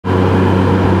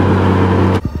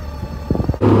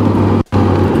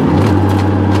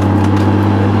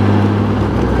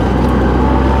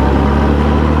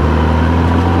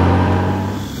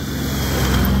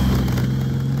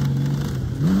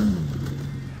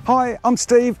Hi, I'm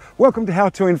Steve. Welcome to How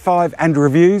To in 5 and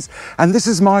Reviews. And this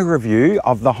is my review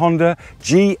of the Honda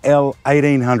GL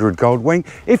 1800 Goldwing.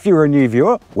 If you're a new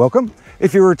viewer, welcome.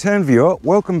 If you're a return viewer,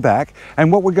 welcome back.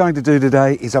 And what we're going to do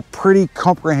today is a pretty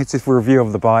comprehensive review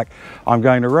of the bike. I'm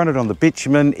going to run it on the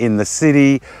bitumen, in the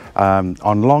city, on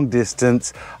long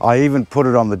distance. I even put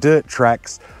it on the dirt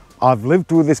tracks. I've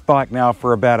lived with this bike now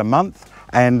for about a month,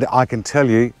 and I can tell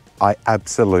you, I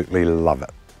absolutely love it.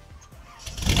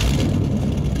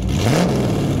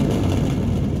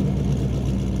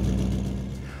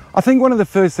 I think one of the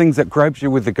first things that grabs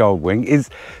you with the Goldwing is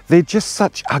they're just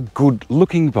such a good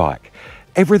looking bike.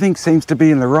 Everything seems to be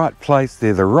in the right place,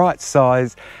 they're the right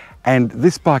size, and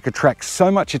this bike attracts so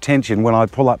much attention when I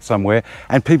pull up somewhere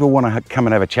and people want to come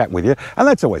and have a chat with you, and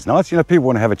that's always nice. You know, people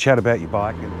want to have a chat about your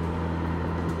bike.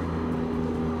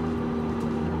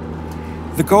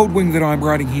 The Goldwing that I'm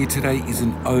riding here today is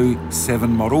an 07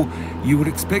 model. You would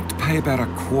expect to pay about a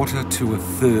quarter to a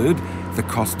third the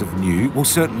cost of new, well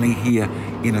certainly here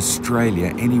in Australia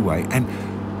anyway, and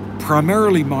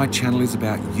primarily my channel is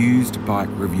about used bike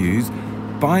reviews.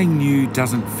 Buying new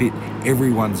doesn't fit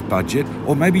everyone's budget,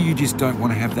 or maybe you just don't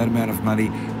want to have that amount of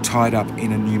money tied up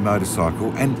in a new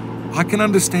motorcycle, and I can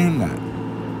understand that.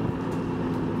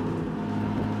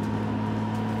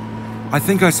 I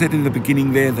think I said in the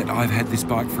beginning there that I've had this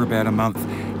bike for about a month.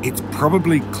 It's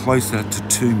probably closer to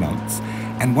 2 months.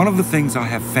 And one of the things I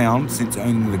have found since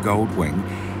owning the Goldwing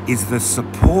is the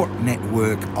support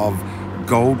network of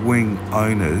Goldwing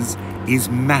owners is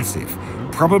massive.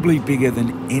 Probably bigger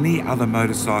than any other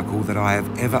motorcycle that I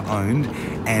have ever owned.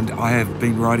 And I have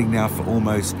been riding now for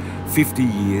almost 50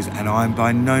 years, and I'm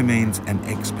by no means an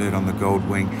expert on the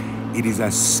Goldwing. It is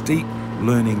a steep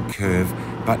learning curve,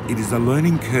 but it is a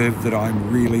learning curve that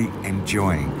I'm really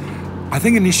enjoying. I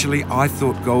think initially I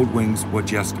thought Goldwings were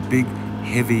just big,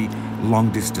 heavy,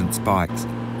 long distance bikes.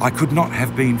 I could not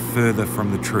have been further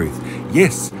from the truth.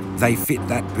 Yes, they fit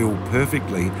that bill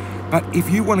perfectly, but if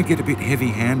you want to get a bit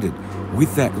heavy-handed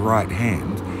with that right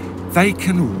hand, they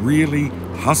can really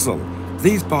hustle.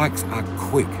 These bikes are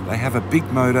quick. They have a big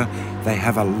motor, they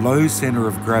have a low center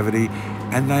of gravity,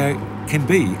 and they can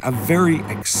be a very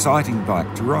exciting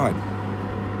bike to ride.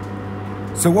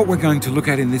 So what we're going to look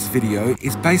at in this video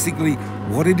is basically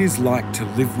what it is like to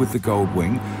live with the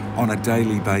Goldwing on a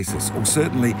daily basis, or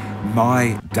certainly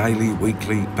my daily,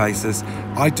 weekly basis.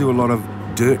 I do a lot of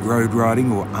dirt road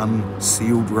riding or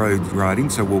unsealed road riding,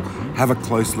 so we'll have a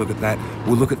close look at that.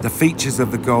 We'll look at the features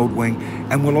of the Goldwing,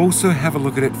 and we'll also have a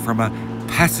look at it from a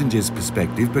passenger's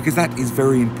perspective, because that is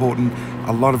very important.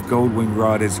 A lot of Goldwing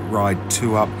riders ride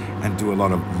two up and do a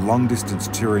lot of long distance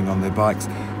touring on their bikes.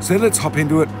 So let's hop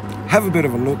into it, have a bit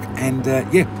of a look, and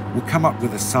yeah, we'll come up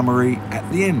with a summary at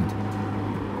the end.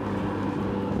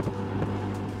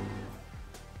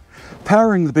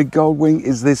 Powering the big Goldwing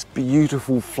is this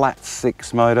beautiful flat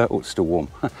 6 motor. Oh, it's still warm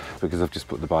because I've just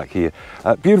put the bike here.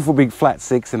 Beautiful big flat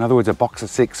 6, in other words a box of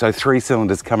 6, so 3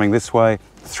 cylinders coming this way,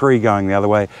 3 going the other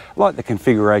way, like the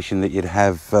configuration that you'd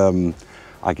have,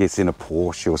 I guess, in a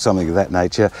Porsche or something of that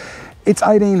nature. It's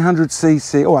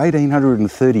 1800cc, or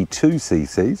 1832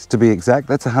 cc's to be exact.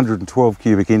 That's 112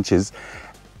 cubic inches.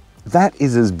 That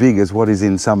is as big as what is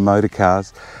in some motor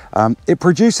cars. It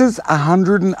produces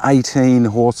 118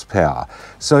 horsepower.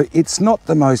 So it's not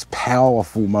the most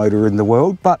powerful motor in the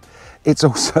world, but it's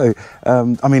also,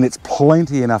 I mean, it's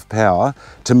plenty enough power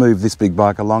to move this big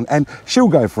bike along. And she'll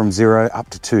go from 0 up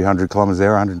to 200 kilometers an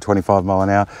hour, 125 mile an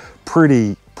hour,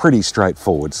 pretty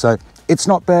straightforward. So it's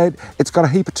not bad. It's got a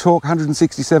heap of torque,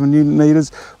 167 newton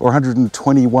meters or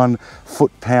 121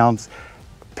 foot-pounds.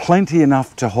 Plenty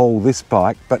enough to haul this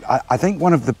bike, but I think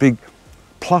one of the big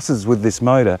pluses with this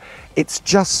motor, it's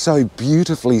just so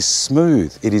beautifully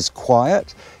smooth. It is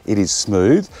quiet, it is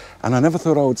smooth, and I never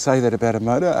thought I would say that about a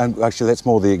motor, and actually that's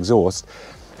more the exhaust.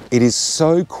 It is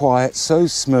so quiet, so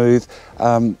smooth,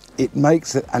 it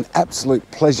makes it an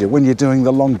absolute pleasure when you're doing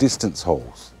the long distance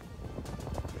hauls.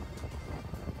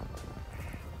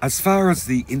 As far as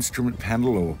the instrument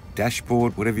panel or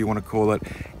dashboard, whatever you want to call it,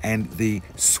 and the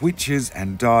switches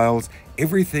and dials,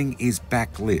 everything is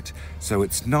backlit. So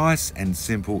it's nice and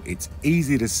simple, it's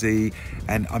easy to see,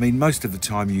 and I mean, most of the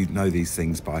time you know these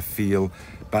things by feel,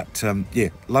 but yeah,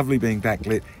 lovely being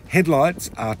backlit. Headlights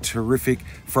are terrific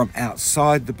from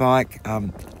outside the bike.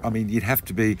 I mean, you'd have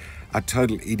to be a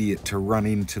total idiot to run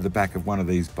into the back of one of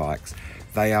these bikes.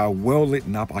 They are well lit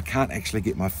up. I can't actually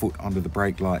get my foot onto the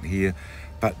brake light here,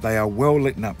 but they are well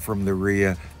lit up from the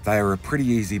rear. They are a pretty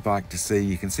easy bike to see.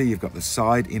 You can see you've got the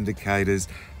side indicators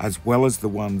as well as the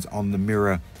ones on the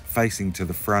mirror facing to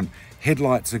the front.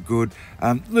 Headlights are good.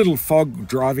 Little fog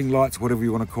driving lights, whatever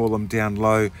you want to call them, down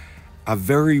low. a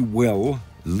very well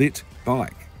lit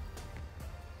bike.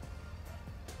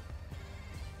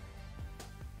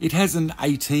 It has an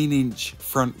 18-inch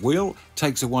front wheel,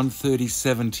 takes a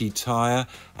 130/70 tyre,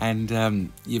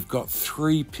 and you've got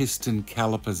 3 piston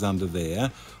calipers under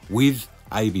there with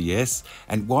ABS.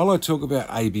 And while I talk about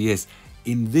ABS,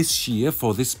 in this year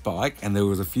for this bike, and there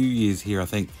was a few years here I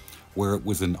think where it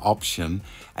was an option,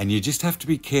 and you just have to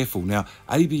be careful. Now,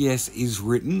 ABS is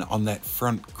written on that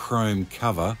front chrome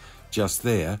cover just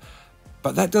there,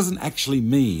 but that doesn't actually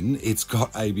mean it's got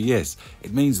ABS.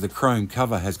 It means the chrome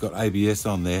cover has got ABS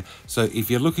on there. So if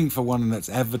you're looking for one that's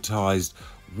advertised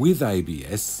with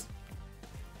ABS,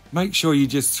 make sure you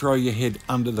just throw your head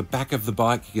under the back of the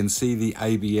bike. You can see the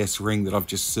ABS ring that I've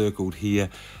just circled here,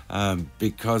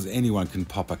 because anyone can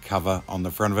pop a cover on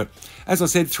the front of it. As I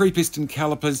said, 3 piston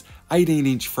calipers,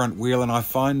 18-inch front wheel, and I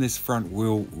find this front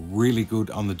wheel really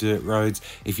good on the dirt roads.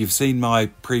 If you've seen my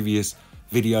previous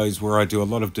videos where I do a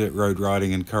lot of dirt road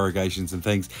riding and corrugations and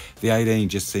things, the 18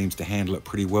 just seems to handle it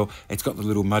pretty well. It's got the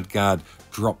little mudguard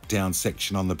drop down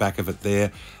section on the back of it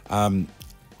there.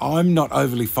 I'm not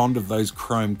overly fond of those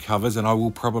chrome covers, and I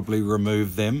will probably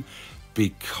remove them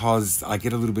because I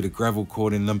get a little bit of gravel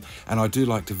caught in them, and I do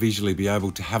like to visually be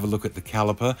able to have a look at the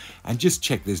caliper and just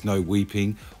check there's no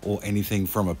weeping or anything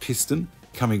from a piston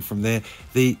coming from there.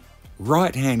 The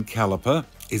right hand caliper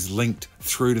is linked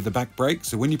through to the back brake,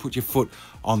 so when you put your foot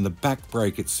on the back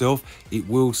brake itself, it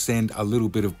will send a little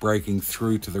bit of braking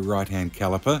through to the right hand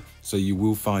caliper, so you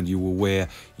will find you will wear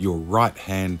your right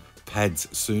hand pads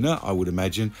sooner, I would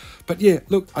imagine. But yeah,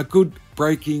 look, a good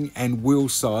braking and wheel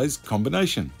size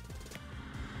combination.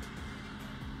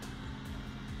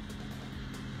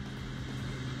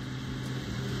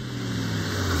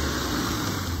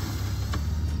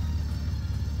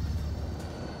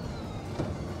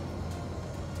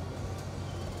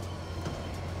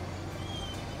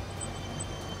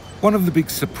 One of the big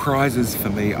surprises for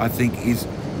me, I think, is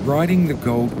riding the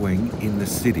Goldwing in the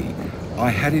city.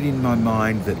 I had it in my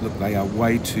mind that, look, they are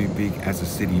way too big as a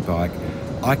city bike.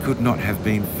 I could not have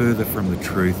been further from the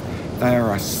truth. They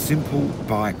are a simple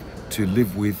bike to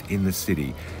live with in the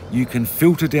city. You can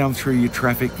filter down through your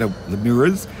traffic. The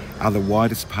mirrors are the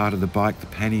widest part of the bike. The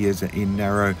panniers are in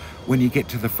narrow. When you get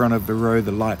to the front of the road,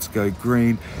 the lights go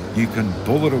green. You can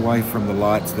bullet away from the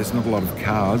lights. There's not a lot of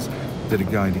cars that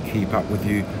are going to keep up with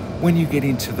you. When you get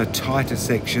into the tighter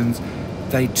sections,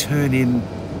 they turn in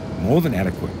more than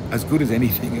adequate, as good as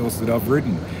anything else that I've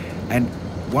ridden. And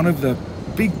one of the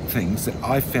big things that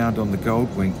I found on the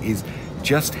Goldwing is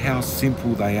just how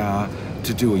simple they are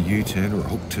to do a U-turn or a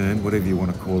hook turn, whatever you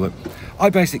want to call it. I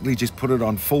basically just put it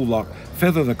on full lock,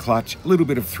 feather the clutch, a little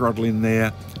bit of throttle in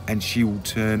there, and she will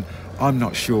turn. I'm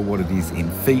not sure what it is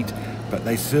in feet, but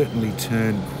they certainly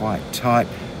turn quite tight.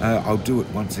 I'll do it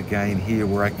once again here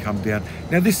where I come down.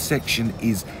 Now this section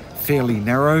is fairly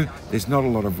narrow. There's not a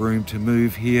lot of room to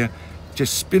move here.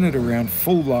 Just spin it around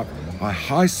full lock. I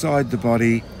high side the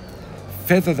body,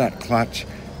 feather that clutch,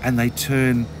 and they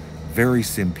turn very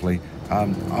simply.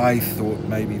 I thought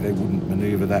maybe they wouldn't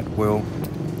maneuver that well.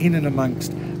 In and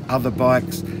amongst other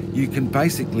bikes, you can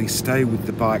basically stay with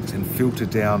the bikes and filter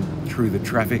down through the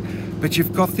traffic, but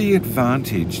you've got the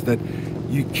advantage that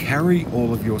you carry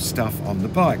all of your stuff on the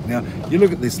bike. Now, you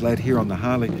look at this lad here on the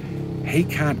Harley, he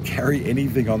can't carry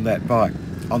anything on that bike.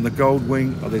 On the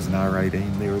Goldwing, oh, there's an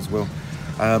R18 there as well.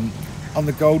 On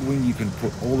the Goldwing, you can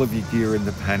put all of your gear in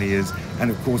the panniers,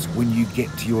 and of course, when you get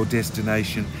to your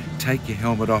destination, take your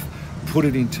helmet off, put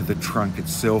it into the trunk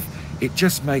itself. It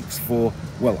just makes for,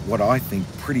 well, what I think,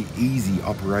 pretty easy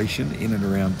operation in and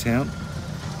around town.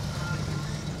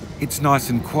 It's nice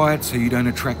and quiet, so you don't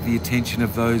attract the attention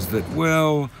of those that,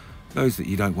 well, those that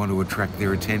you don't want to attract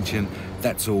their attention.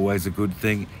 That's always a good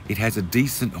thing. It has a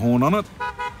decent horn on it.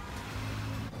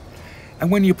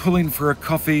 And when you pull in for a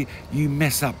coffee, you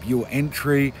mess up your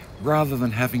entry. Rather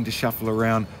than having to shuffle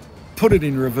around, put it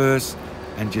in reverse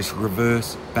and just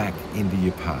reverse back into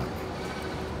your park.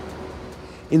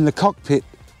 In the cockpit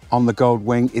on the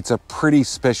Goldwing, it's a pretty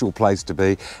special place to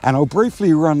be, and I'll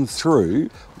briefly run through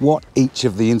what each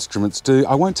of the instruments do.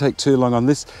 I won't take too long on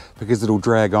this because it'll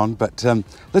drag on, but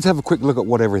let's have a quick look at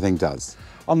what everything does.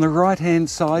 On the right hand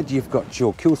side, you've got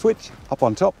your kill switch up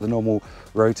on top, the normal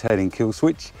rotating kill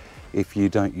switch. If you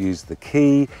don't use the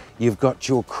key, you've got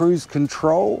your cruise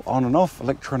control on and off,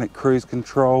 electronic cruise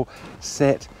control,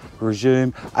 set,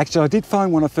 resume. Actually, I did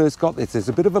find when I first got this, there's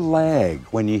a bit of a lag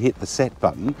when you hit the set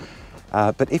button.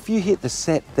 But if you hit the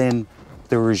set, then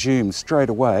the resume straight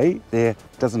away. There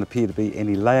doesn't appear to be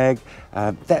any lag.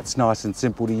 That's nice and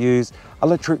simple to use.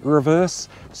 Electric reverse,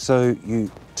 so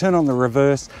you turn on the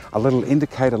reverse, a little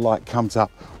indicator light comes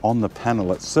up on the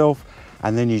panel itself,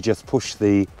 and then you just push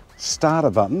the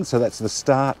starter button, so that's the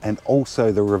start and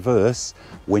also the reverse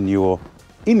when you're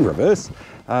in reverse.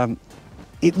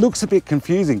 It looks a bit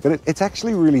confusing, but it's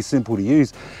actually really simple to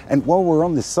use. And while we're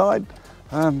on this side,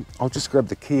 I'll just grab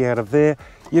the key out of there.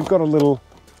 You've got a little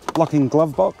locking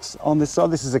glove box on this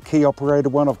side. This is a key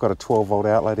operated one. I've got a 12-volt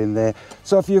outlet in there.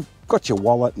 So if you've got your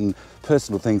wallet and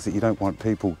personal things that you don't want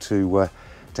people to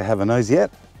have a nosy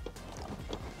at,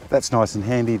 that's nice and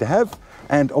handy to have.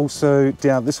 And also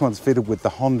down, this one's fitted with the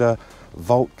Honda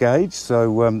volt gauge.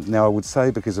 So now I would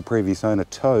say, because the previous owner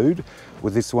towed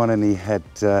with this one and he had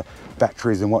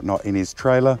batteries and whatnot in his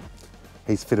trailer,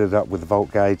 he's fitted it up with the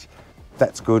volt gauge.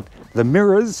 That's good. The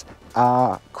mirrors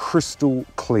are crystal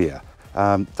clear.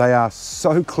 They are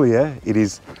so clear, it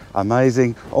is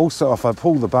amazing. Also, if I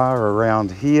pull the bar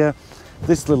around here,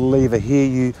 this little lever here,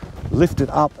 you lift it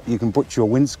up, you can put your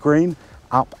windscreen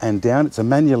up and down. It's a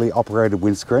manually operated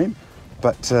windscreen,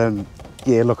 but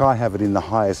yeah, look, I have it in the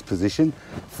highest position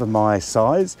for my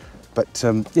size, but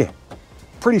yeah,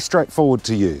 pretty straightforward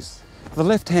to use. The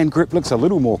left-hand grip looks a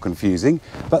little more confusing,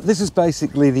 but this is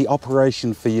basically the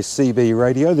operation for your CB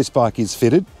radio. This bike is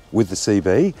fitted with the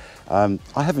CB.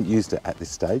 I haven't used it at this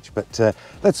stage, but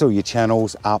that's all your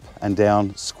channels, up and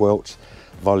down, squelch,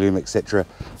 volume, etc.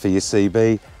 for your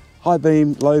CB. High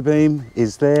beam, low beam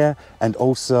is there, and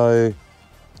also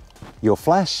your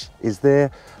flash is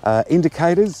there.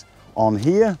 Indicators on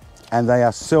here, and they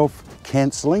are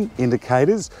self-cancelling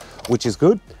indicators, which is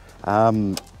good.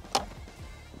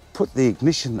 Put the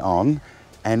ignition on,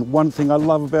 and one thing I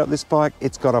love about this bike,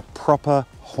 it's got a proper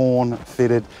horn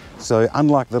fitted. So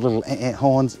unlike the little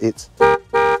horns, it's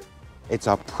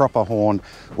a proper horn,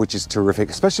 which is terrific,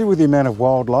 especially with the amount of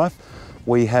wildlife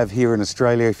we have here in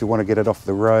Australia if you want to get it off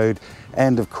the road.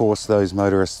 And of course, those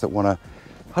motorists that want to,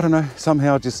 I don't know,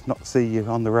 somehow just not see you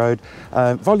on the road.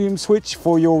 Volume switch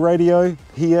for your radio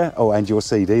here, oh, and your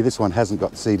CD. This one hasn't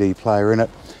got the CD player in it.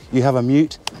 You have a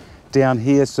mute down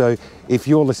here, so if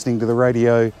you're listening to the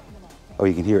radio, oh,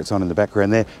 you can hear it's on in the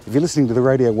background there. If you're listening to the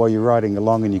radio while you're riding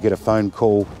along and you get a phone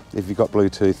call, if you've got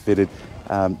Bluetooth fitted,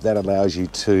 that allows you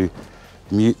to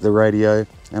mute the radio.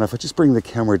 And if I just bring the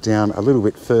camera down a little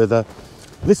bit further,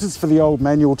 this is for the old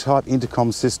manual type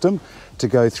intercom system to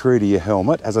go through to your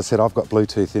helmet. As I said, I've got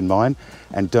Bluetooth in mine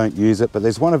and don't use it, but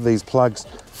there's one of these plugs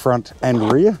front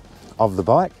and rear of the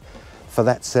bike for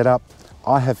that setup.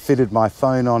 I have fitted my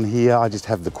phone on here. I just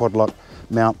have the quad lock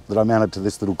mount that I mounted to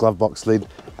this little glove box lid,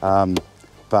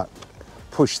 but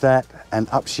push that and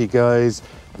up she goes.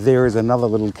 There is another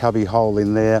little cubby hole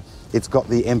in there. It's got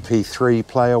the MP3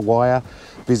 player wire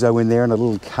bizzo in there and a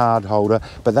little card holder,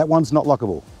 but that one's not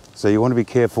lockable. So you want to be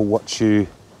careful what you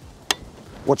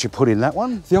put in that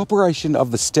one. The operation of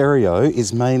the stereo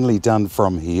is mainly done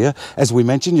from here. As we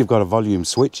mentioned, you've got a volume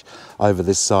switch over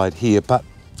this side here, but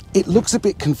it looks a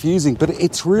bit confusing, but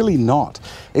it's really not.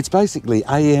 It's basically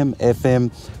AM,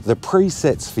 FM, the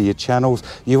presets for your channels.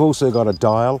 You've also got a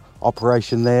dial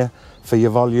operation there for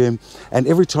your volume. And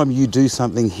every time you do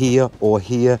something here or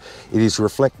here, it is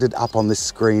reflected up on this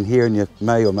screen here, and you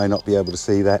may or may not be able to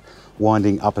see that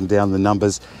winding up and down the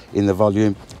numbers in the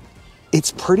volume.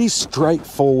 It's pretty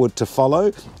straightforward to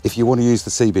follow if you want to use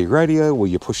the CB radio, or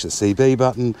you push the CB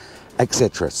button,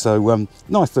 etc. So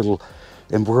nice little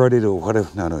embroidered, or whatever,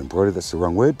 no, embroidered, that's the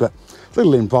wrong word, but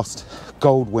little embossed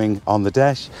Goldwing on the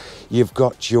dash. You've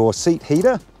got your seat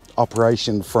heater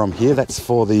operation from here, that's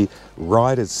for the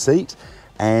rider's seat,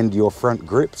 and your front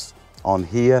grips on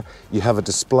here. You have a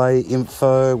display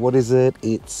info, what is it?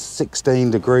 It's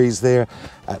 16 degrees there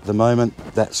at the moment.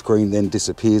 That screen then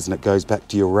disappears and it goes back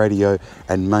to your radio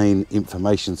and main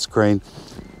information screen.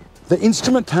 The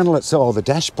instrument panel itself, or the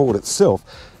dashboard itself,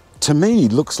 to me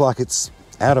looks like it's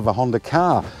out of a Honda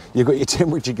car. You've got your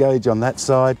temperature gauge on that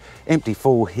side, empty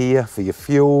full here for your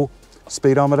fuel,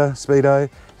 speedometer, speedo,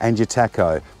 and your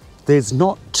tacho. There's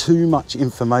not too much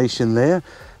information there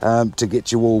to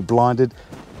get you all blinded.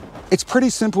 It's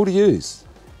pretty simple to use.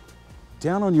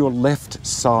 Down on your left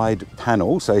side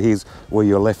panel, so here's where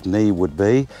your left knee would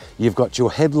be, you've got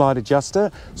your headlight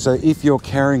adjuster. So if you're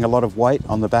carrying a lot of weight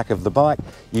on the back of the bike,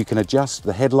 you can adjust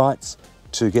the headlights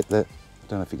to get the, I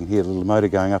don't know if you can hear the little motor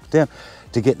going up and down,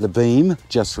 to get the beam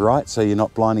just right so you're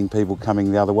not blinding people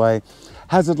coming the other way.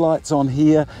 Hazard lights on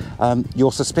here,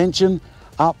 your suspension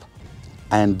up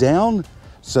and down,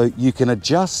 so you can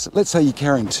adjust. Let's say you're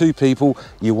carrying two people,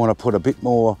 you want to put a bit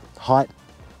more height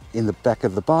in the back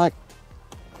of the bike.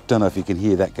 Don't know if you can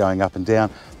hear that going up and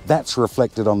down. That's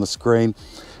reflected on the screen.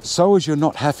 so as you're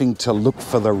not having to look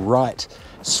for the right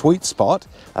sweet spot.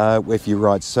 If you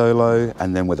ride solo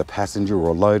and then with a passenger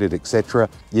or loaded, etc.,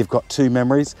 you've got two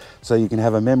memories, so you can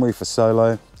have a memory for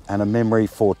solo and a memory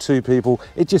for two people.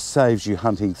 It just saves you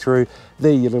hunting through.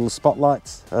 There, your little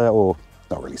spotlights, or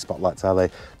not really spotlights, are they?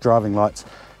 Driving lights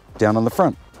down on the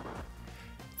front.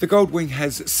 The Goldwing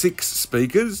has 6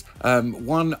 speakers,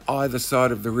 one either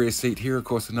side of the rear seat here, of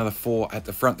course another 4 at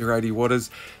the front, they're 80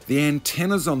 watters. The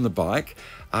antennas on the bike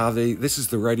are this is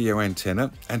the radio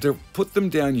antenna, and to put them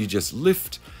down you just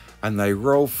lift and they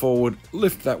roll forward,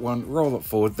 lift that one, roll it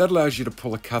forward. That allows you to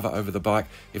pull a cover over the bike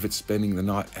if it's spending the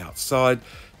night outside.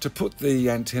 To put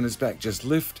the antennas back, just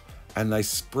lift and they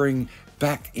spring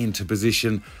back into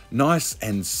position. Nice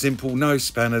and simple, no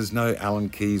spanners, no Allen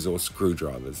keys or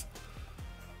screwdrivers.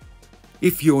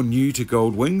 If you're new to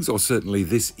Goldwings, or certainly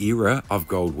this era of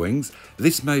Goldwings,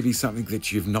 this may be something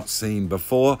that you've not seen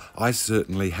before. I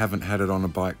certainly haven't had it on a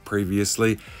bike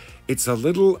previously. It's a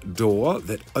little door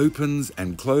that opens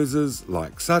and closes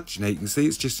like such. Now you can see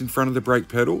it's just in front of the brake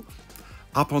pedal.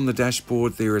 Up on the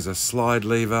dashboard there is a slide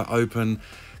lever, open,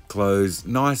 close,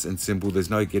 nice and simple.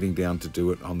 There's no getting down to do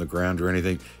it on the ground or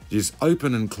anything. You just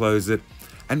open and close it.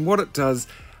 And what it does,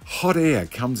 hot air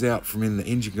comes out from in the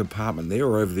engine compartment there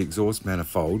or over the exhaust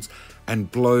manifolds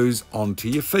and blows onto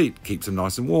your feet, keeps them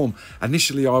nice and warm.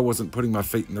 Initially I wasn't putting my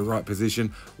feet in the right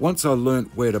position. Once I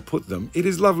learnt where to put them, it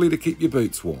is lovely to keep your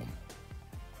boots warm.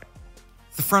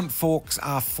 The front forks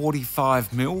are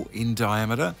 45mm in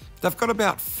diameter. They've got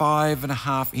about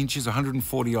 5.5 inches,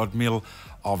 140 odd mil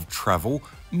of travel,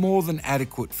 more than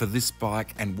adequate for this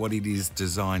bike and what it is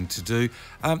designed to do.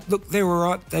 Look, they're all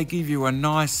right. They give you a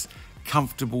nice,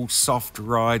 comfortable, soft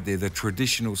ride. They're the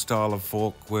traditional style of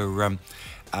fork where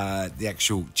the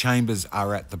actual chambers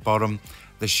are at the bottom,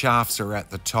 the shafts are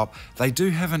at the top. They do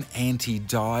have an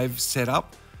anti-dive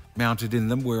setup mounted in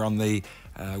them. We're on the,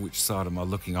 which side am I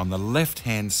looking? On the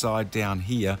left-hand side down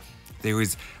here, there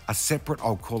is a separate,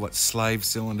 I'll call it slave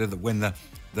cylinder, that when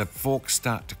the forks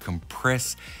start to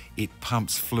compress, it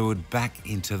pumps fluid back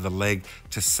into the leg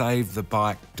to save the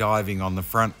bike diving on the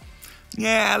front.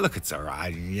 Yeah, look, it's all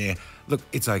right. Yeah, look,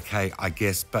 it's okay, I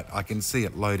guess, but I can see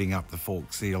it loading up the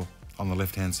fork seal on the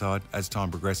left-hand side as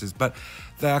time progresses. But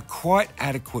they are quite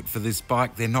adequate for this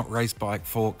bike. They're not race bike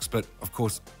forks, but of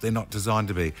course, they're not designed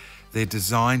to be. They're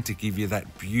designed to give you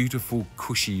that beautiful,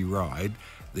 cushy ride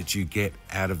that you get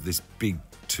out of this big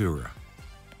tourer.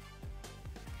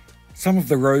 Some of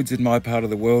the roads in my part of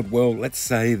the world, well, let's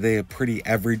say they're pretty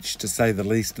average to say the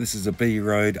least. This is a B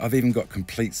road. I've even got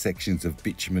complete sections of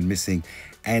bitumen missing.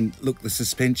 And look, the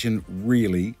suspension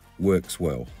really works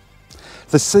well.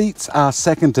 The seats are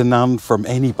second to none from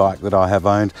any bike that I have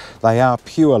owned. They are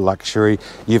pure luxury.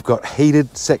 You've got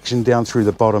heated section down through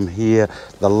the bottom here.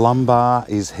 The lumbar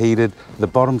is heated. The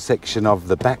bottom section of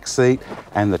the back seat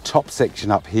and the top section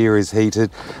up here is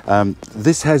heated.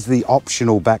 This has the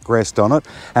optional backrest on it.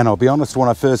 And I'll be honest, when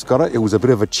I first got it, it was a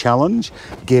bit of a challenge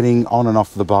getting on and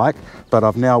off the bike. But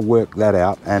I've now worked that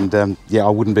out. And yeah, I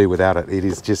wouldn't be without it. It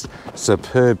is just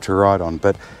superb to ride on.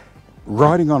 But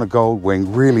riding on a Goldwing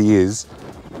really is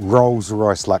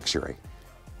Rolls-Royce luxury.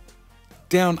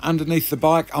 Down underneath the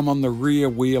bike, I'm on the rear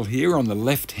wheel here on the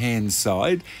left-hand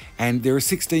side, and there are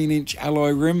 16-inch alloy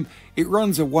rim. It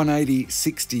runs a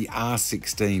 180/60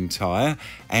 R16 tyre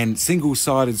and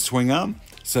single-sided swing arm,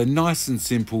 so nice and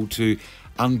simple to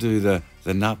undo the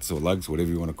nuts or lugs, whatever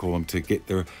you want to call them, to get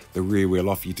the rear wheel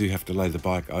off. You do have to lay the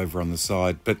bike over on the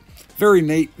side, but very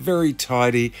neat, very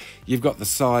tidy. You've got the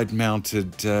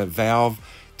side-mounted valve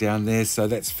down there, so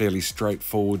that's fairly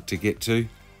straightforward to get to.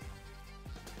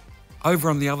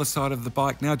 Over on the other side of the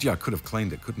bike now, gee, I could have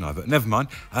cleaned it, couldn't I? But never mind.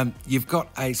 You've got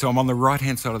so I'm on the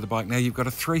right-hand side of the bike now. You've got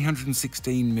a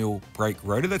 316mm brake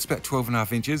rotor. That's about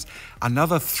 12.5 inches.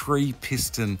 Another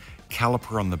 3-piston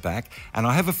caliper on the back. And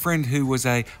I have a friend who was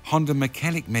a Honda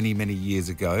mechanic many, many years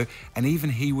ago, and even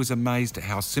he was amazed at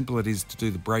how simple it is to do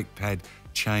the brake pad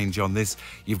change on this.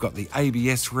 You've got the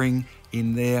ABS ring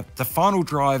in there. The final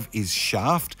drive is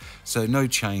shaft, so no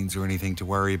chains or anything to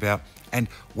worry about. And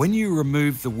when you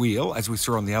remove the wheel, as we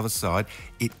saw on the other side,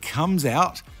 it comes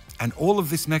out, and all of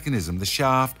this mechanism, the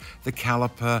shaft, the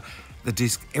caliper, the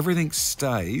disc, everything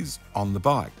stays on the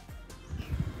bike.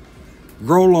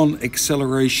 Roll-on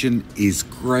acceleration is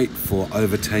great for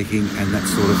overtaking and that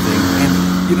sort of thing.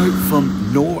 And, you know,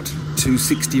 from 0 to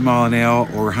 60 mile an hour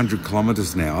or 100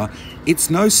 kilometers an hour, it's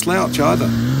no slouch either.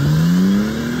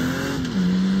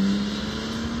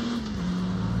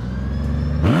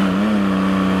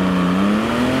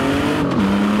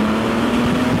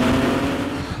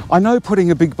 I know putting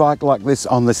a big bike like this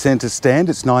on the centre stand,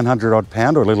 it's 900 odd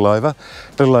pound or a little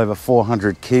over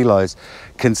 400 kilos,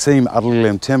 can seem a little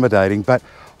intimidating, but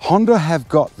Honda have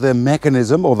got the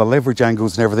mechanism or the leverage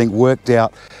angles and everything worked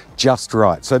out just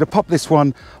right. So to pop this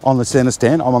one on the centre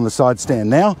stand, I'm on the side stand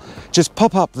now, just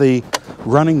pop up the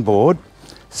running board,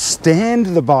 stand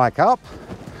the bike up,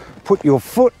 put your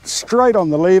foot straight on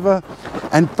the lever,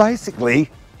 and basically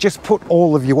just put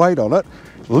all of your weight on it,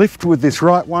 lift with this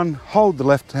right one, hold the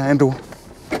left handle,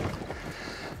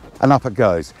 and up it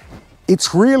goes.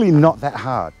 It's really not that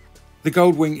hard. The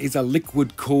Goldwing is a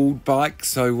liquid-cooled bike,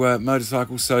 so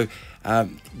motorcycle, so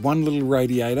one little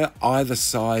radiator either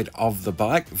side of the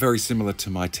bike, very similar to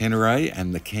my Tenere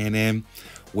and the Can-Am,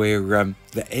 where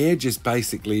the air just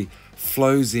basically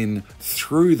flows in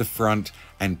through the front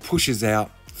and pushes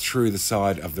out through the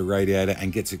side of the radiator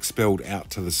and gets expelled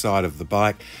out to the side of the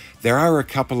bike. There are a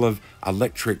couple of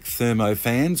electric thermo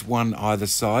fans, one either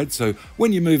side, so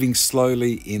when you're moving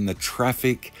slowly in the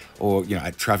traffic or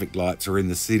at traffic lights or in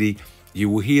the city, you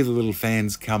will hear the little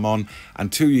fans come on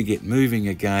until you get moving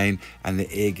again and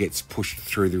the air gets pushed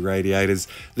through the radiators.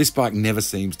 This bike never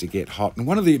seems to get hot, and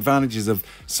one of the advantages of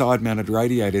side-mounted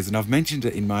radiators, and I've mentioned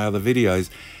it in my other videos,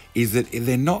 is that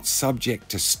they're not subject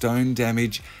to stone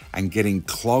damage and getting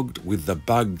clogged with the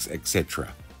bugs,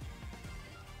 etc.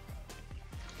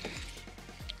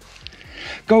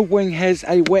 Goldwing has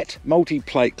a wet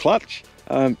multi-plate clutch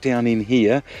down in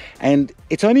here, and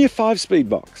it's only a 5-speed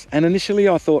box, and initially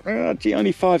I thought, oh gee,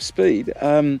 only 5-speed,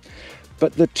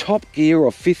 but the top gear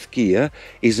or 5th gear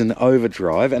is an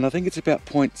overdrive, and I think it's about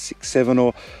 0.67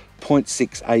 or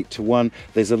 0.68 to 1.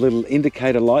 There's a little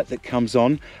indicator light that comes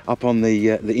on up on the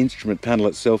instrument panel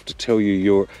itself to tell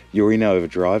you you're in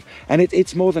overdrive, and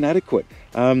it's more than adequate.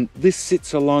 This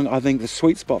sits along, I think the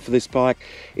sweet spot for this bike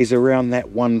is around that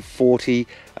 140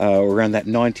 or around that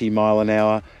 90 mile an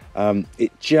hour.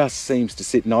 It just seems to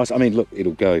sit nice. I mean, look,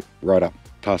 it'll go right up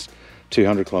past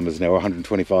 200 kilometers an hour,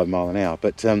 125 mile an hour,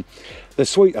 but the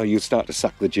sweet, you'll start to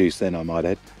suck the juice then, I might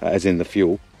add, as in the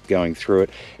fuel going through it.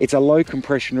 It's a low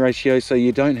compression ratio, so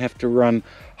you don't have to run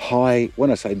high. When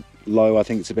I say low, I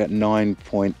think it's about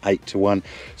 9.8 to 1,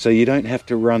 so you don't have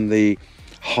to run the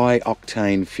high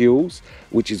octane fuels,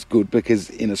 which is good because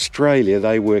in Australia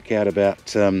they work out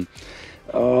about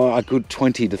a good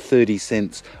 20 to 30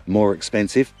 cents more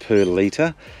expensive per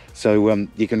litre. So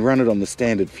you can run it on the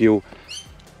standard fuel.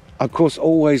 Of course,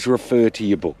 always refer to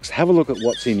your books. Have a look at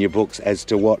what's in your books as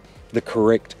to what the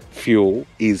correct fuel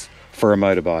is for a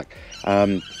motorbike.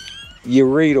 You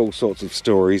read all sorts of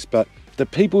stories, but the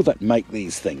people that make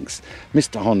these things,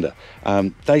 Mr. Honda,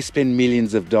 they spend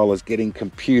millions of dollars getting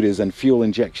computers and fuel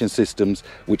injection systems,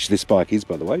 which this bike is,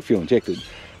 by the way, fuel injected.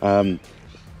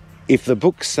 If the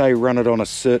books say run it on a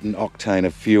certain octane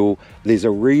of fuel, there's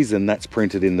a reason that's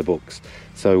printed in the books.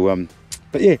 So,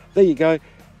 but yeah, there you go.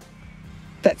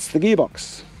 That's the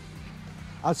gearbox.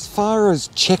 As far as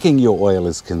checking your oil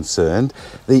is concerned,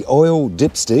 the oil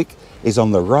dipstick is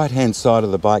on the right hand side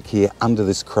of the bike here under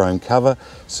this chrome cover.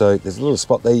 So there's a little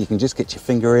spot there, you can just get your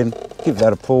finger in, give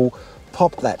that a pull,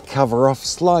 pop that cover off,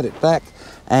 slide it back,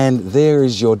 and there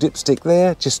is your dipstick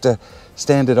there, just a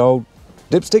standard old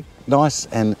dipstick, nice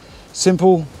and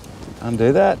simple.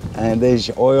 Undo that, and there's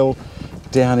your oil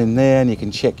down in there, and you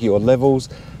can check your levels.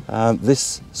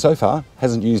 This so far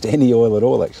hasn't used any oil at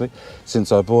all actually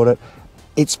since I bought it.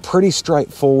 It's pretty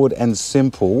straightforward and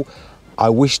simple. I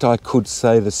wished I could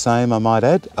say the same, I might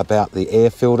add, about the air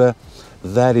filter.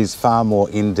 That is far more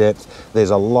in-depth. There's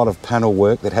a lot of panel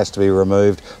work that has to be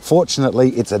removed.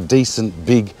 Fortunately, it's a decent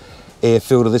big air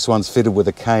filter. This one's fitted with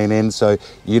a K&N, so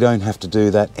you don't have to do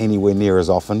that anywhere near as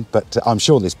often, but I'm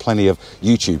sure there's plenty of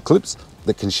YouTube clips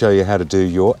that can show you how to do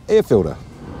your air filter.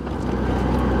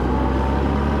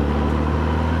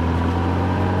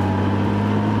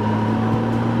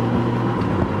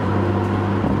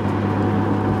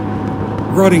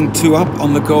 Riding 2-up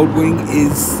on the Goldwing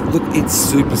is, look, it's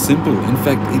super simple. In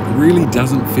fact, it really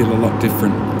doesn't feel a lot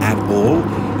different at all.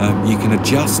 You can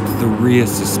adjust the rear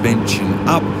suspension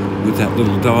up with that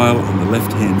little dial on the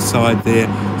left-hand side there,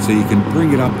 so you can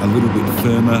bring it up a little bit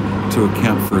firmer to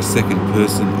account for a second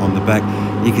person on the back.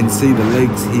 You can see the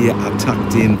legs here are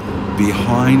tucked in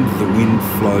behind the wind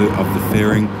flow of the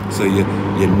fairing, so you're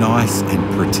nice and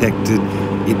protected.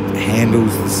 It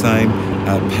handles the same.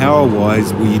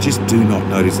 Power-wise, well, you just do not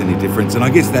notice any difference, and I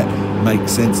guess that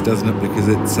makes sense, doesn't it? Because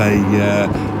it's a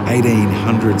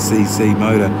 1800cc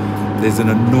motor. There's an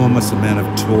enormous amount of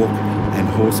torque and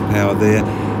horsepower there.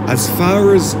 As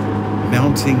far as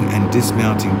mounting and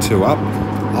dismounting 2-up,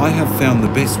 I have found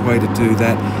the best way to do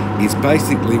that is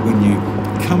basically when you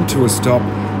come to a stop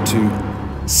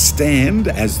to stand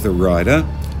as the rider,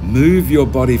 move your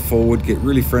body forward, get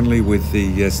really friendly with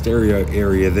the stereo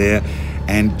area there,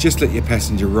 and just let your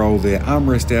passenger roll their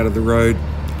armrest out of the road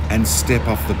and step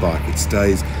off the bike. It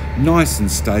stays nice and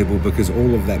stable because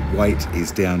all of that weight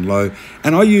is down low.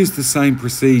 And I use the same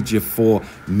procedure for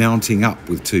mounting up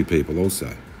with two people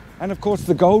also. And of course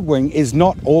the Goldwing is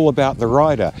not all about the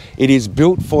rider. It is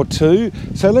built for two.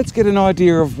 So let's get an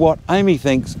idea of what Amy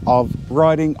thinks of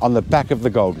riding on the back of the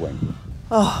Goldwing.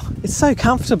 Oh, it's so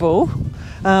comfortable.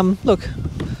 Look,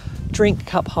 drink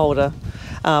cup holder,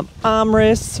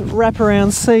 armrests,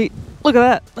 wraparound seat. Look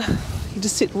at that. You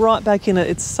just sit right back in it.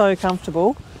 It's so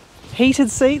comfortable.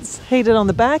 Heated seats, heated on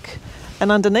the back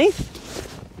and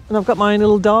underneath. And I've got my own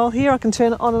little dial here. I can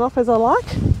turn it on and off as I like.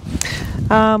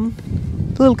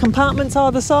 Little compartments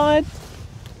either side.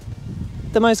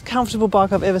 The most comfortable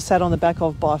bike I've ever sat on the back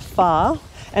of by far.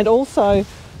 And also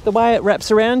the way it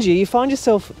wraps around you, you find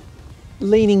yourself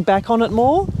leaning back on it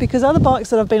more, because other bikes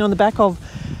that I've been on the back of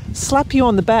slap you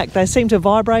on the back. They seem to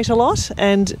vibrate a lot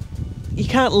and you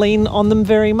can't lean on them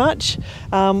very much,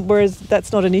 whereas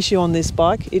that's not an issue on this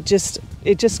bike. It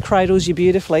just cradles you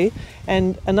beautifully.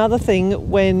 And another thing,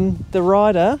 when the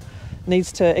rider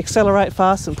needs to accelerate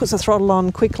fast and puts the throttle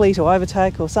on quickly to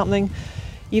overtake or something,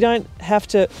 you don't have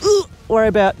to worry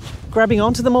about grabbing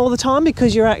onto them all the time,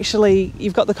 because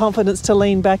you've got the confidence to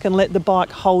lean back and let the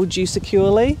bike hold you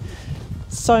securely.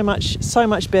 So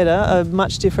much better, a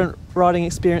much different riding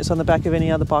experience on the back of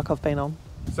any other bike I've been on.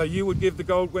 So you would give the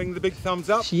Goldwing the big thumbs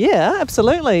up? Yeah,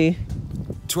 absolutely.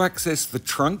 To access the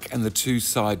trunk and the two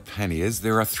side panniers,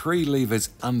 there are 3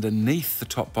 levers underneath the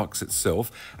top box itself.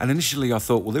 And initially I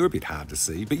thought, well, they're a bit hard to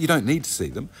see, but you don't need to see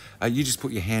them. You just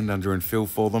put your hand under and feel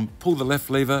for them. Pull the left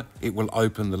lever, it will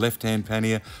open the left-hand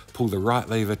pannier. Pull the right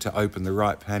lever to open the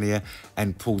right pannier,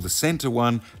 and pull the center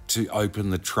one to open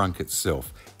the trunk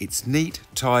itself. It's neat,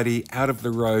 tidy, out of the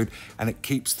road, and it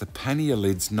keeps the pannier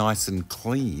lids nice and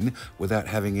clean without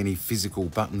having any physical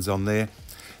buttons on there.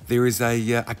 There is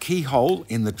a keyhole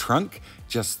in the trunk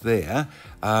just there,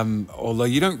 although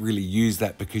you don't really use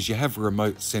that because you have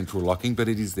remote central locking, but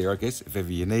it is there, I guess, if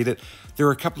ever you need it. There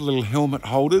are a couple of little helmet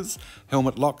holders,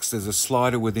 helmet locks. There's a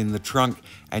slider within the trunk,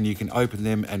 and you can open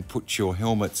them and put your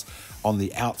helmets on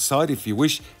the outside if you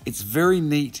wish. It's very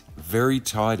neat, very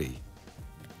tidy.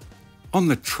 On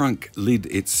the trunk lid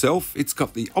itself, it's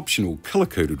got the optional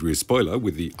colour-coded rear spoiler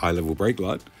with the eye-level brake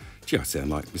light. Gee, I sound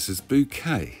like Mrs.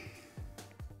 Bouquet.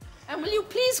 And will you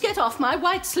please get off my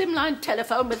white slimline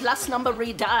telephone with last number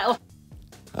redial?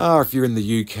 If you're in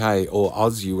the UK or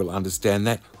Oz, you will understand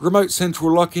that. Remote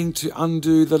central locking to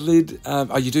undo the lid.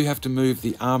 You do have to move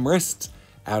the armrest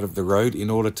out of the road in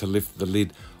order to lift the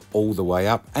lid all the way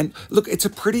up. And look, it's a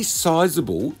pretty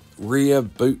sizable rear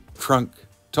boot trunk,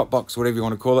 top box, whatever you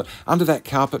want to call it. Under that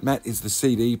carpet mat is the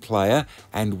CD player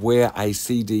and where a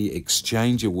CD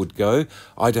exchanger would go.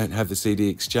 I don't have the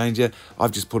CD exchanger.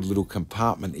 I've just put a little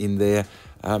compartment in there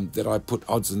that I put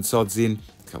odds and sods in,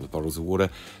 a couple of bottles of water.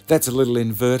 That's a little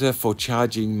inverter for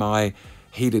charging my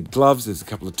heated gloves. There's a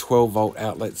couple of 12-volt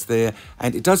outlets there,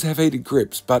 and it does have heated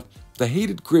grips, but the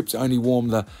heated grips only warm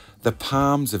the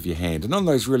palms of your hand. And on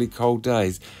those really cold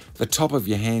days, the top of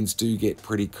your hands do get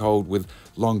pretty cold with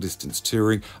long distance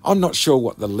touring. I'm not sure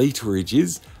what the literage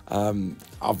is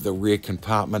of the rear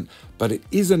compartment, but it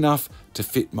is enough to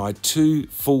fit my 2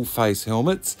 full face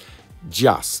helmets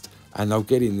just, and they'll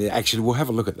get in there. Actually, we'll have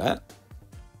a look at that.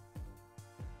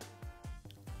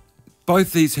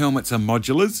 Both these helmets are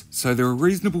modulars, so they're a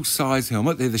reasonable size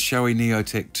helmet. They're the Shoei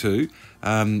Neotech 2,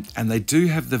 and they do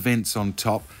have the vents on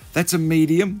top. That's a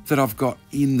medium that I've got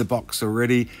in the box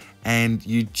already, and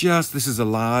this is a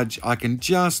large, I can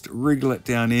just wriggle it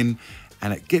down in,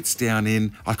 and it gets down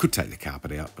in. I could take the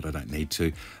carpet out, but I don't need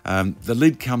to. The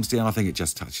lid comes down, I think it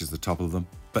just touches the top of them,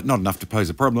 but not enough to pose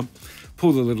a problem.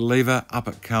 Pull the little lever, up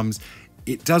it comes.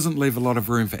 It doesn't leave a lot of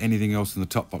room for anything else in the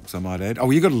top box, I might add.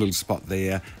 Oh, you've got a little spot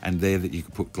there and there that you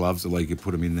could put gloves, although you could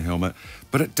put them in the helmet.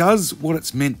 But it does what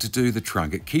it's meant to do, the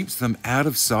trunk. It keeps them out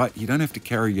of sight. You don't have to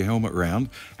carry your helmet around,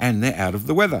 and they're out of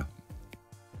the weather.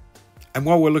 And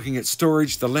while we're looking at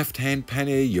storage, the left-hand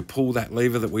pannier, you pull that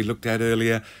lever that we looked at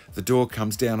earlier. The door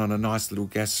comes down on a nice little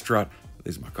gas strut.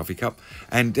 There's my coffee cup.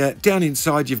 And down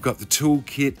inside, you've got the tool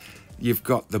kit. You've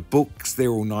got the books, they're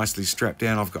all nicely strapped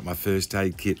down. I've got my first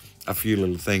aid kit, a few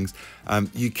little things.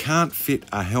 You can't fit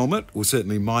a helmet, or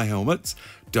certainly my helmets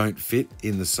don't fit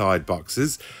in the side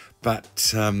boxes,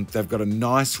 but they've got a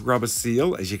nice rubber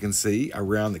seal, as you can see,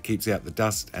 around that keeps out the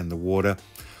dust and the water.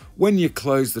 When you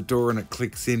close the door and it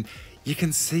clicks in, you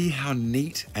can see how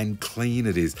neat and clean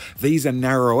it is. These are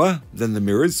narrower than the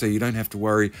mirrors, so you don't have to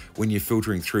worry when you're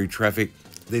filtering through traffic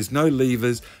There's no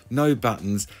levers, no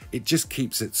buttons. It just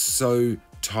keeps it so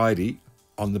tidy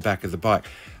on the back of the bike.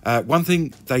 One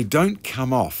thing, they don't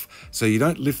come off, so you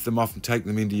don't lift them off and take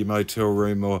them into your motel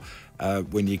room or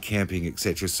when you're camping,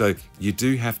 etc. So you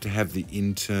do have to have the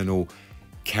internal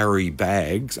carry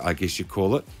bags, I guess you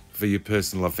call it, for your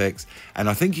personal effects. And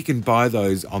I think you can buy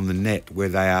those on the net where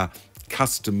they are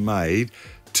custom made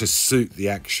to suit the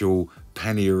actual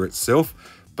pannier itself.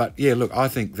 But yeah, look, I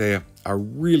think they're a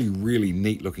really, really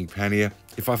neat looking pannier.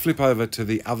 If I flip over to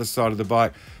the other side of the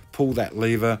bike, pull that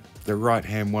lever, the right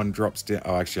hand one drops down.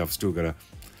 Oh, actually, I've still got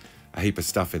a heap of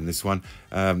stuff in this one.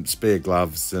 Spare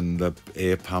gloves and the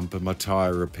air pump and my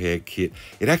tyre repair kit.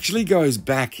 It actually goes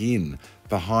back in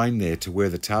behind there to where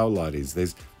the tail light is.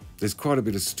 There's quite a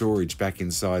bit of storage back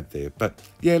inside there. But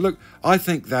yeah, look, I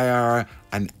think they are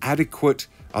an adequate,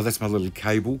 oh, that's my little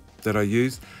cable that I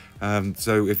use.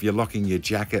 So if you're locking your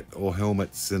jacket or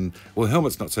helmets, and well,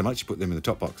 helmets not so much, you put them in the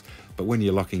top box, but when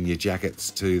you're locking your jackets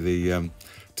to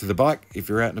the bike, if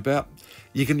you're out and about,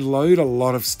 you can load a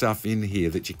lot of stuff in here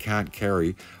that you can't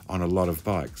carry on a lot of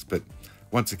bikes. But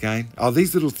once again,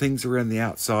 these little things around the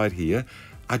outside here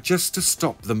are just to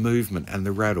stop the movement and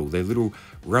the rattle. They're little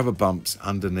rubber bumps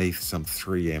underneath some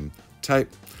 3M tape.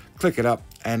 Click it up,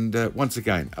 and once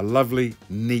again, a lovely,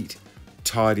 neat,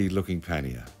 tidy looking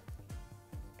pannier.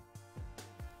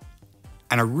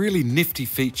 And a really nifty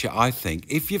feature, I think,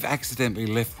 if you've accidentally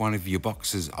left one of your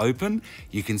boxes open,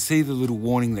 you can see the little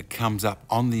warning that comes up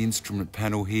on the instrument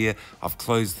panel here. I've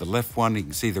closed the left one. You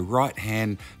can see the right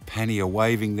hand pannier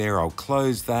waving there. I'll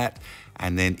close that,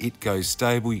 and then it goes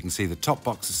stable. You can see the top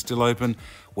box is still open.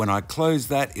 When I close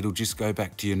that, it'll just go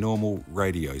back to your normal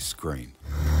radio screen.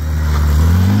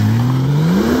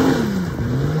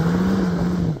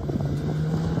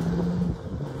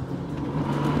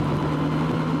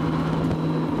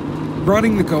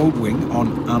 Riding the Goldwing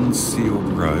on unsealed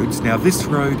roads. Now this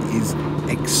road is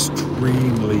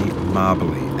extremely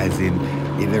marbly, as in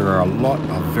there are a lot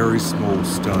of very small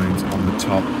stones on the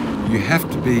top. You have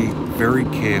to be very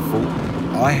careful.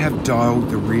 I have dialed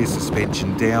the rear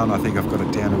suspension down. I think I've got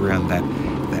it down around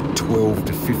that 12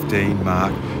 to 15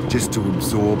 mark, just to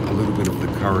absorb a little bit of the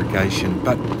corrugation.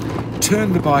 But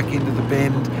turn the bike into the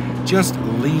bend, just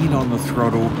lean on the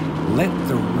throttle, let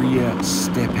the rear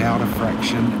step out a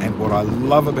fraction. And what I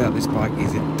love about this bike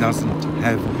is it doesn't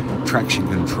have traction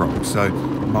control. So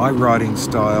my riding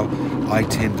style, I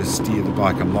tend to steer the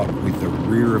bike a lot with the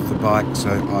rear of the bike. So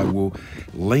I will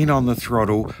lean on the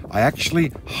throttle. I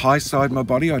actually high side my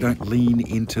body. I don't lean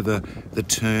into the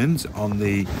turns on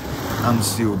the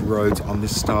unsealed roads on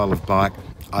this style of bike.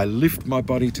 I lift my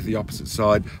body to the opposite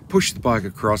side, push the bike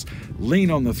across, lean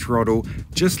on the throttle,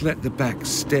 just let the back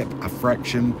step a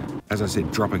fraction. As I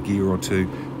said, drop a gear or two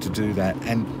to do that.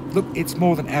 And look, it's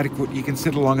more than adequate. You can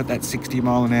sit along at that 60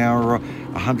 mile an hour or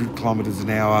 100 kilometers an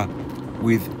hour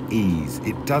with ease.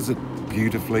 It does it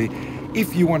beautifully.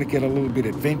 If you want to get a little bit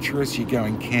adventurous, you're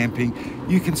going camping,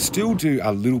 you can still do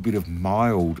a little bit of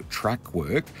mild track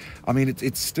work. I mean, it's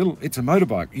a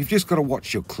motorbike. You've just got to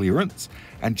watch your clearance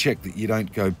and check that you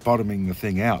don't go bottoming the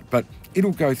thing out. But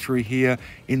it'll go through here.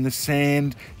 In the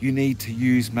sand, you need to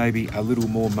use maybe a little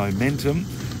more momentum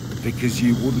because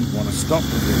you wouldn't want to stop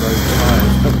with your road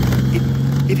tires.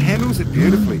 But it handles it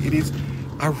beautifully. It is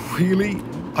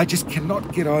I just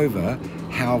cannot get over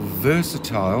how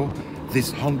versatile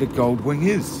this Honda Goldwing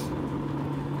is.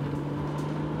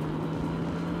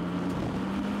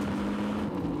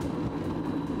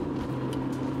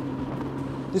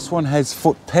 This one has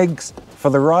foot pegs for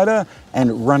the rider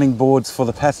and running boards for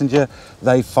the passenger.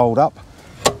 They fold up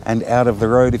and out of the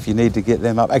road if you need to get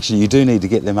them up. Actually, you do need to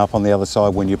get them up on the other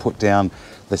side when you put down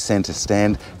the centre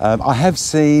stand. I have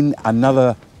seen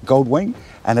another Goldwing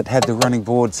and it had the running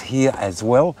boards here as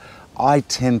well. I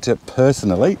tend to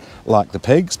personally like the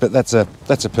pegs, but that's a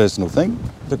personal thing.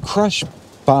 The crush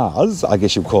bars, I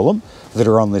guess you'll call them, that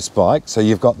are on this bike. So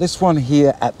you've got this one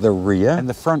here at the rear and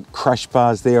the front crush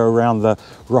bars there around the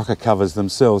rocker covers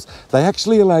themselves. They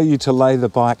actually allow you to lay the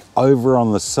bike over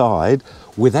on the side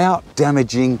without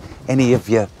damaging any of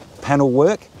your panel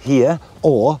work here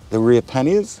or the rear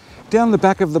panniers. Down the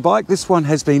back of the bike, this one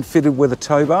has been fitted with a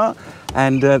tow bar,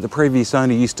 and the previous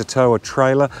owner used to tow a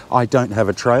trailer. I don't have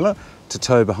a trailer to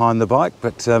tow behind the bike,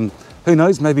 but who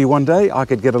knows, maybe one day I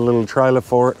could get a little trailer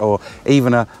for it, or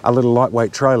even a little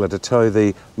lightweight trailer to tow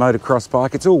the motocross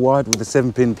bike. It's all wired with a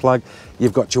 7-pin plug.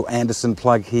 You've got your Anderson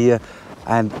plug here,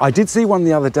 and I did see one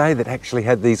the other day that actually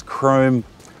had these chrome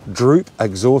droop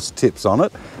exhaust tips on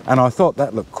it, and I thought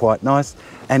that looked quite nice.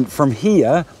 And from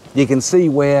here, you can see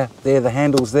where the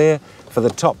handles there for the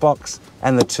top box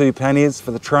and the two panniers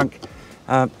for the trunk.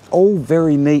 all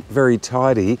very neat, very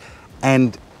tidy,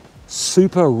 and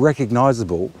super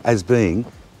recognisable as being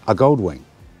a Goldwing.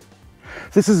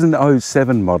 This is an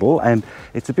 07 model, and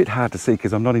it's a bit hard to see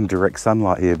because I'm not in direct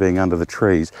sunlight here, being under the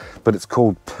trees, but it's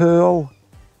called Pearl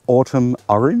Autumn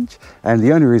Orange, and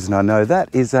the only reason I know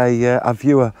that is a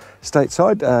viewer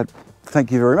stateside,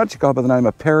 thank you very much, a guy by the name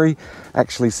of Perry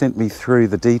actually sent me through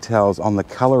the details on the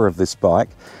colour of this bike,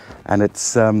 and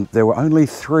it's there were only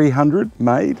 300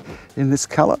 made in this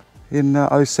colour in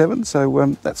 07,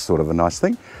 so that's sort of a nice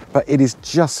thing, but it is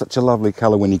just such a lovely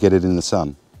colour when you get it in the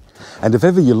sun. And if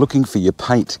ever you're looking for your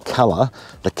paint colour,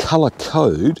 the colour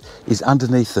code is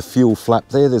underneath the fuel flap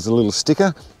there. There's a little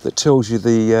sticker that tells you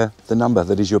the number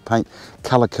that is your paint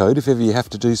colour code if ever you have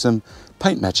to do some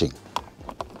paint matching.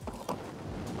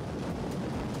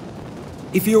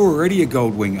 If you're already a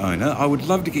Goldwing owner, I would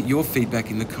love to get your feedback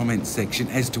in the comments section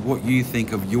as to what you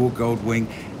think of your Goldwing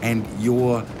and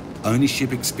your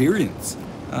ownership experience.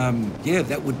 Yeah,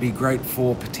 that would be great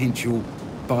for potential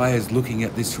buyers looking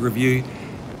at this review.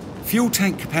 Fuel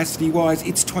tank capacity wise,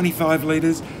 it's 25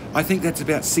 litres. I think that's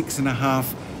about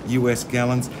 6.5 US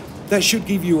gallons. That should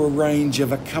give you a range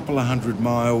of a couple of 100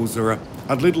 miles or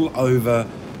a little over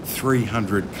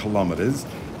 300 kilometres.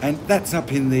 And that's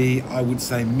up in the, I would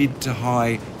say, mid to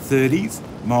high 30s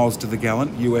miles to the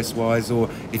gallon, US wise, or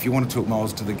if you want to talk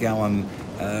miles to the gallon,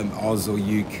 Oz or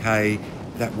UK,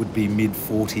 that would be mid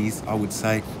 40s, I would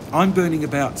say. I'm burning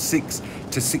about 6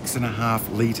 to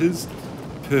 6.5 litres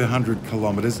per 100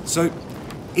 kilometres. So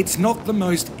it's not the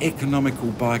most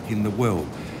economical bike in the world,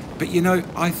 but you know,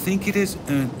 I think it has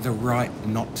earned the right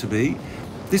not to be.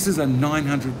 This is a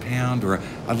 900 pound or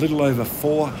a little over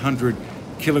 400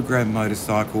 kilogram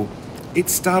motorcycle. It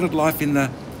started life in the,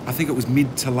 I think it was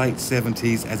mid to late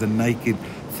 70s as a naked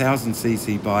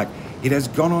 1000cc bike. It has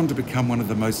gone on to become one of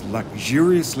the most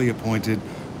luxuriously appointed,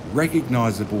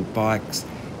 recognisable bikes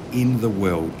in the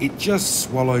world. It just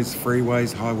swallows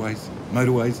freeways, highways,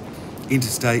 motorways,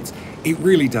 interstates. It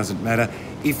really doesn't matter.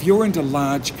 If you're into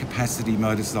large capacity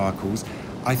motorcycles,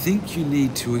 I think you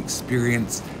need to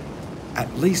experience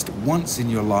at least once in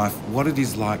your life what it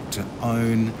is like to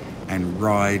own and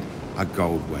ride a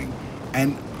Goldwing.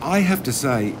 And I have to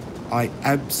say, I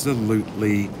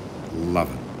absolutely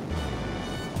love it.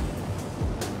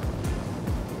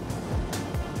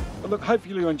 Well, look,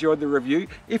 hopefully you enjoyed the review.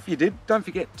 If you did, don't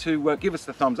forget to give us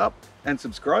the thumbs up and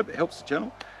subscribe. It helps the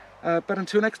channel. But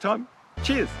until next time,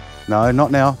 cheers. No, not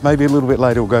now. Maybe a little bit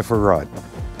later we'll go for a ride.